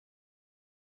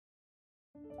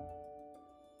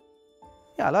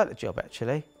Yeah, I like the job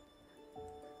actually.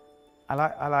 I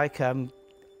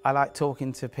like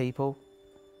talking to people.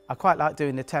 I quite like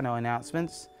doing the tenor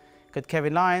announcements. Could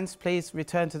Kevin Lyons please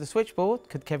return to the switchboard?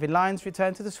 Could Kevin Lyons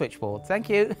return to the switchboard? Thank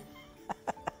you.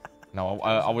 No,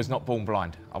 I was not born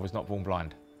blind. I was not born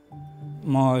blind.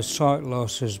 My sight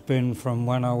loss has been from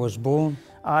when I was born.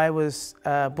 I was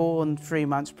born 3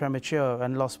 months premature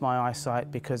and lost my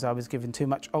eyesight because I was given too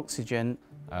much oxygen.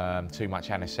 Too much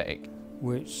anaesthetic.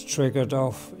 Which triggered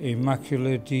off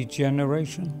macular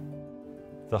degeneration.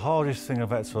 The hardest thing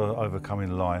I've had to overcome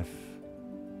in life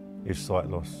is sight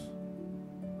loss.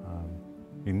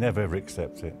 You never ever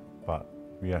accept it, but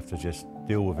you have to just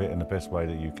deal with it in the best way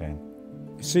that you can.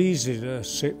 It's easy to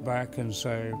sit back and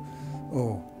say,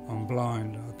 oh, I'm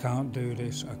blind, I can't do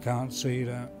this, I can't see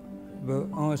that. But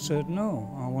I said, no,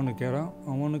 I want to get up,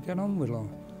 I want to get on with life.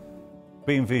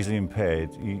 Being visually impaired,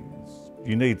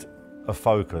 you need a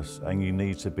focus and you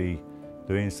need to be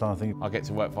doing something. I get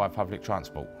to work via public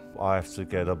transport. I have to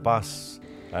get a bus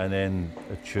and then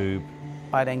a tube.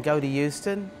 I then go to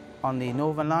Euston on the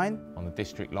Northern Line. On the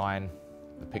District Line,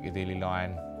 the Piccadilly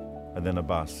Line. And then a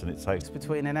bus, and it takes It's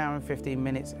between an hour and 15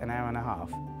 minutes, an hour and a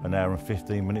half. an hour and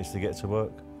 15 minutes to get to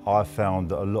work. I found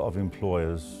that a lot of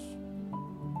employers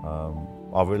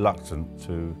are reluctant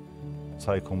to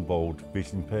take on board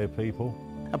visually impaired people.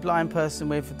 A blind person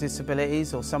with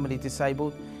disabilities or somebody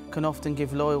disabled can often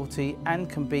give loyalty and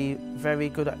can be very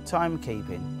good at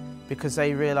timekeeping because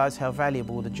they realise how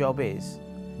valuable the job is.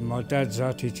 My dad's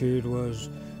attitude was,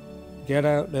 get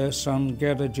out there, son,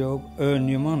 get a job, earn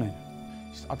your money.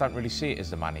 I don't really see it as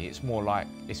the money. It's more like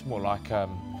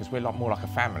because we're more like a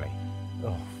family.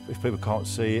 Oh, if people can't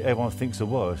see it, everyone thinks the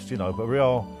worst, you know. But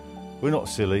we're not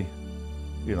silly,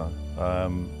 you know,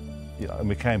 and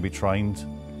we can be trained.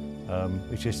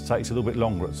 It just takes a little bit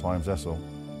longer at times. That's all.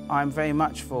 I'm very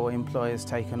much for employers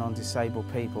taking on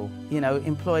disabled people. You know,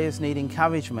 employers need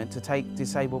encouragement to take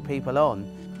disabled people on.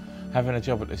 Having a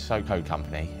job at this SoCo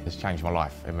company has changed my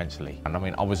life immensely. And I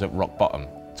mean, I was at rock bottom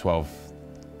 12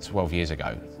 years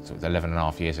ago, sort of 11 and a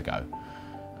half years ago.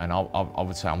 And I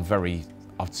would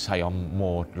say I'm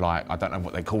more like, I don't know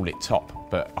what they call it, top,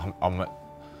 but I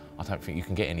don't think you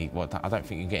can get any, I don't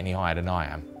think you can get any higher than I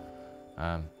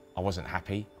am. I wasn't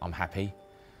happy, I'm happy.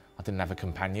 I didn't have a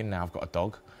companion, now I've got a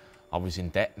dog. I was in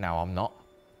debt, now I'm not.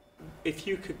 If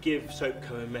you could give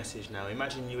SoCo a message now,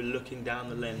 imagine you were looking down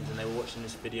the lens and they were watching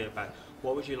this video back,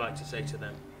 what would you like to say to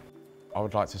them? I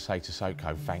would like to say to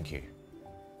SoCo, thank you.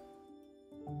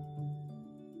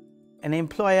 An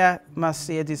employer must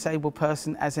see a disabled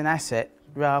person as an asset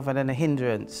rather than a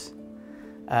hindrance.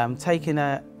 Taking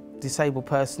a disabled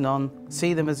person on,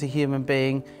 see them as a human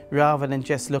being rather than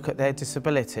just look at their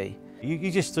disability.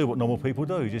 You just do what normal people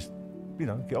do. You just, you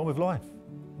know, get on with life.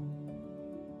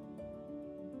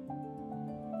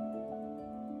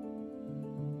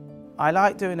 I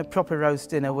like doing a proper roast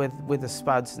dinner with the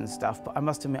spuds and stuff, but I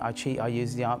must admit I cheat, I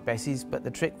use the Aunt Bessie's, but the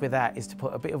trick with that is to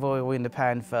put a bit of oil in the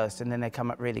pan first and then they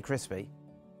come up really crispy.